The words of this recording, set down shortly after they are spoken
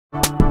Hi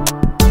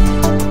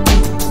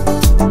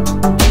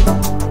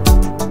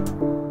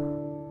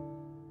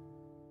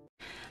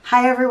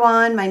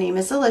everyone, my name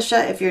is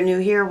Alicia. If you're new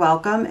here,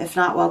 welcome. If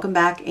not, welcome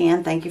back,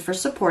 and thank you for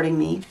supporting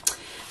me.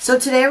 So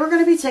today we're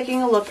going to be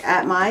taking a look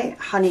at my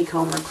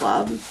Honeycomber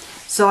Club.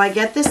 So I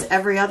get this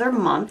every other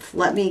month.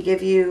 Let me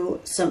give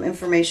you some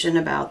information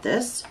about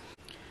this.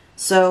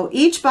 So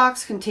each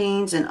box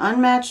contains an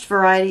unmatched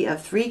variety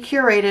of 3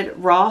 curated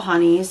raw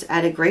honeys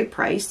at a great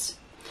price,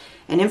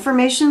 an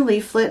information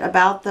leaflet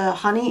about the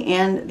honey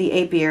and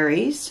the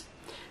apiaries,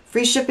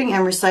 free shipping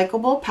and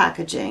recyclable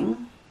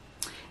packaging,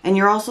 and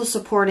you're also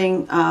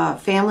supporting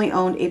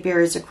family-owned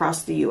apiaries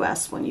across the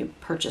U.S. when you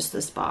purchase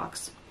this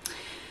box.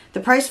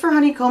 The price for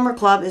Honeycomber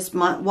Club is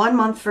 1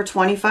 month for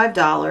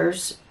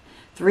 $25,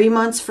 3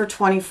 months for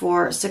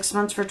 $24, 6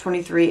 months for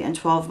 $23, and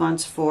 12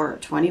 months for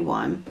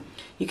 $21.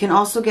 You can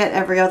also get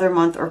every other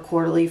month or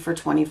quarterly for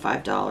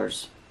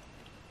 $25.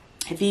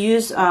 If you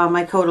use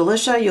my code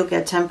Alicia, you'll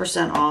get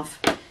 10% off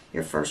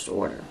your first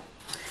order.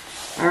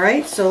 All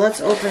right, so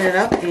let's open it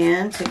up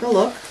and take a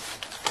look.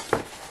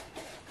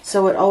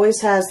 So it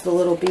always has the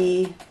little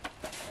bee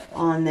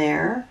on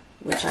there,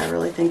 which I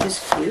really think is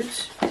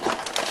cute.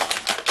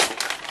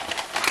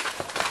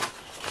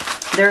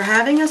 They're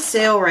having a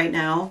sale right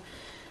now.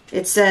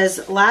 It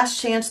says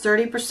last chance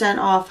 30%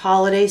 off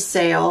holiday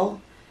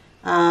sale,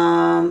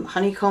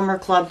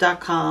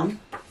 honeycomberclub.com.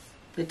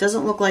 It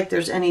doesn't look like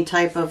there's any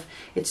type of,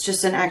 it's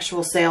just an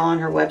actual sale on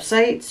her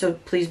website, so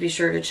please be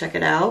sure to check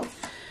it out.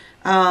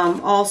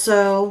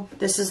 Also,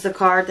 this is the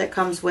card that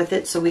comes with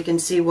it so we can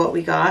see what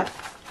we got.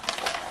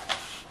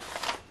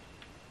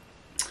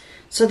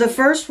 So the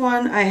first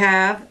one I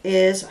have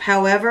is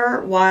However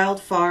Wild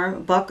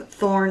Farm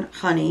Buckthorn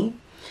Honey.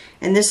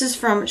 And this is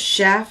from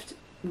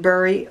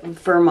Shaftesbury,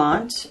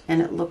 Vermont.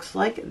 And it looks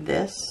like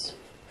this.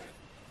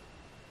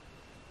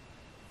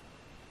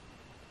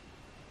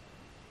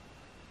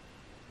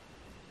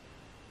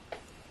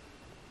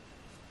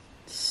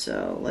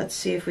 So let's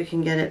see if we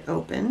can get it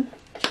open.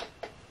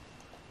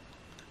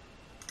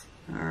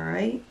 All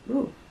right.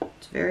 Ooh,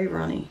 it's very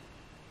runny.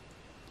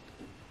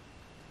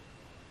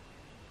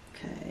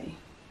 Okay.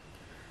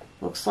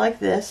 Looks like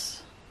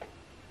this.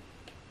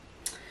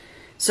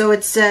 So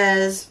it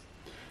says,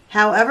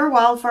 However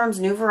Wild Farm's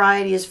new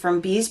variety is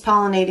from bees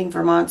pollinating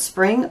Vermont's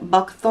spring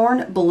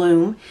buckthorn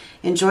bloom.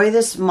 Enjoy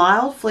this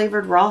mild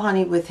flavored raw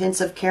honey with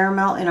hints of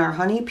caramel in our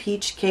honey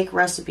peach cake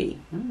recipe.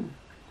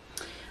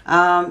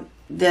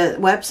 The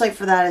website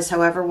for that is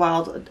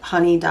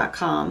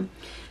howeverwildhoney.com.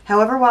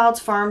 However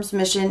Wild Farm's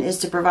mission is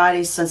to provide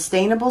a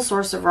sustainable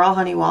source of raw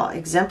honey while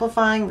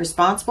exemplifying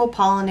responsible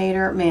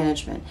pollinator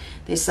management.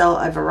 They sell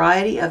a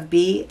variety of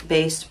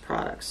bee-based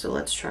products. So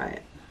let's try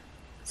it.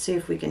 See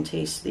if we can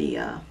taste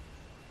the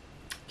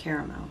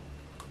caramel.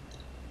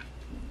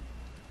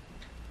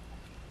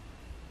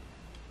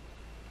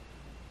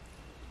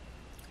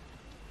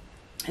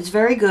 It's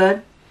very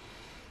good.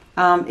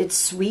 It's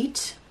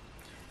sweet.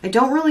 I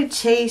don't really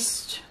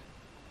taste,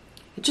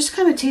 it just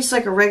kind of tastes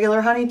like a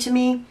regular honey to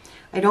me.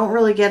 I don't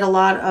really get a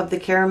lot of the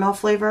caramel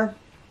flavor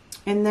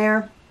in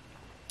there,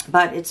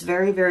 but it's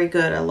very, very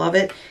good. I love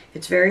it.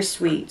 It's very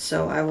sweet,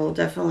 so I will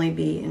definitely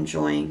be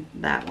enjoying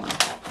that one.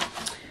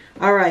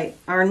 All right,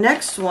 our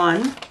next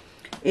one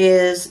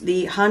is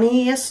the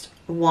honeyest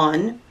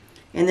one,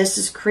 and this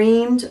is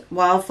creamed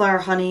wildflower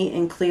honey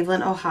in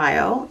Cleveland,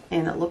 Ohio,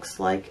 and it looks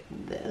like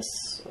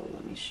this. So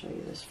let me show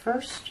you this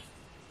first.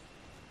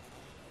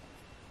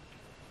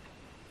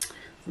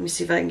 Let me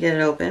see if I can get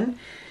it open.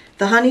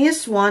 The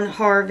honeyest one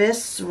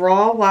harvests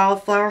raw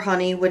wildflower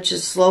honey, which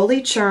is slowly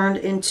churned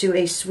into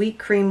a sweet,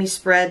 creamy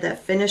spread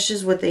that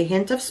finishes with a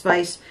hint of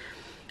spice.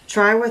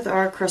 Try with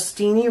our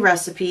crostini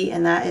recipe,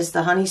 and that is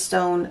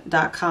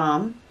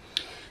thehoneystone.com.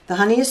 The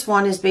honeyest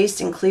one is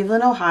based in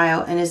Cleveland,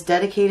 Ohio, and is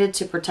dedicated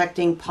to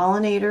protecting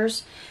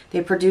pollinators.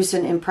 They produce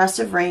an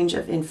impressive range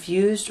of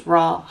infused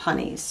raw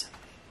honeys.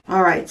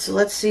 All right, so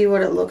let's see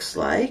what it looks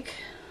like.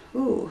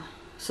 Ooh,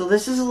 so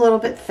this is a little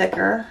bit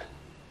thicker.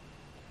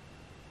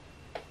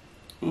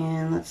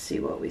 And let's see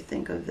what we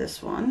think of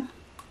this one.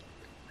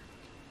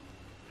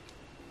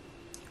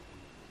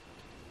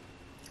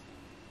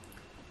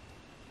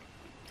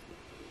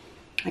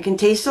 I can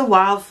taste the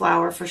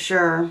wildflower for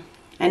sure.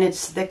 And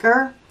it's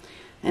thicker.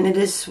 And it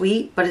is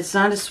sweet. But it's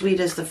not as sweet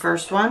as the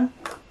first one.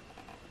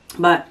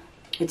 But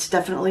it's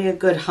definitely a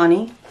good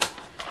honey.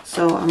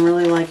 So I'm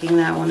really liking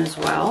that one as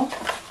well.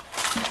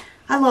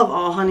 I love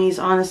all honeys,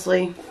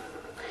 honestly.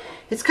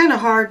 It's kind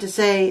of hard to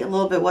say a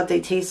little bit what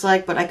they taste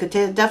like. But I could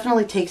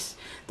definitely taste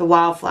the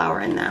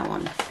wildflower in that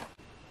one.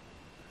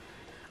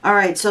 All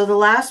right, so the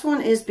last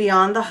one is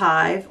Beyond the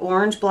Hive,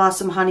 Orange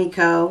Blossom Honey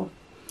Co.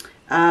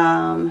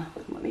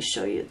 Let me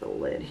show you the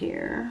lid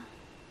here.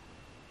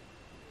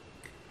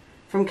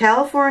 From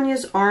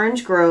California's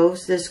orange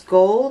groves, this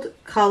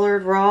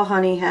gold-colored raw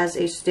honey has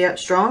a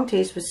strong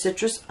taste with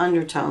citrus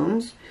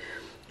undertones.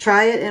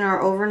 Try it in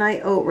our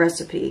overnight oat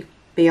recipe,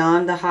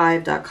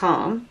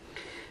 beyondthehive.com.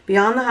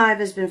 Beyond the Hive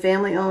has been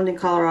family-owned in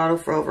Colorado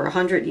for over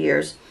 100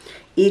 years.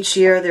 Each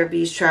year, their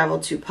bees travel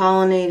to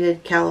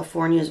pollinated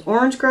California's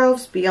orange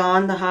groves.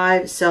 Beyond, the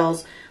hive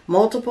sells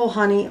multiple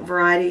honey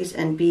varieties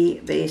and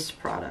bee-based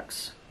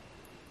products.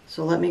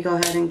 So let me go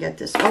ahead and get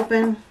this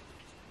open.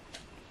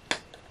 Okay,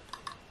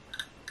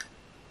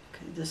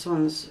 this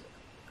one's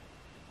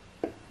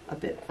a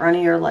bit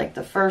runnier like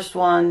the first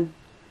one.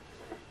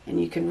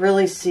 And you can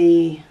really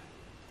see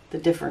the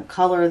different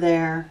color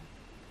there.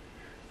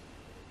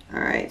 All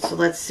right, so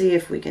let's see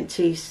if we can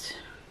taste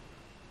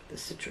the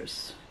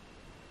citrus.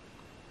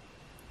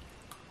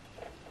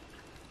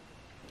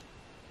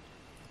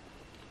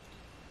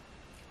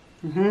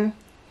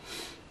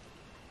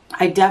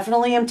 I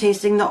definitely am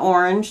tasting the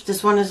orange.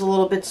 This one is a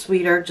little bit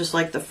sweeter, just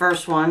like the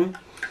first one.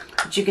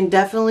 But you can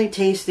definitely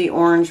taste the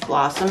orange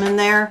blossom in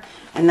there,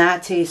 and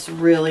that tastes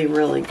really,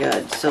 really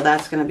good. So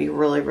that's going to be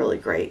really, really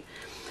great.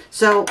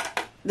 So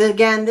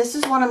again, this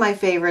is one of my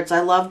favorites.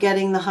 I love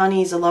getting the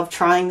honeys. I love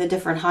trying the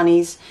different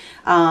honeys.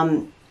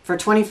 For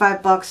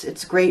 25 bucks,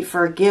 it's great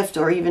for a gift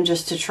or even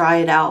just to try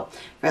it out,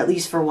 or at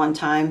least for one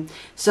time.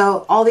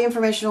 So all the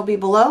information will be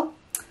below.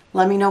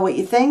 Let me know what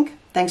you think.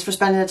 Thanks for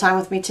spending the time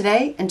with me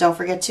today, and don't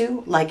forget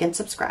to like and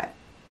subscribe.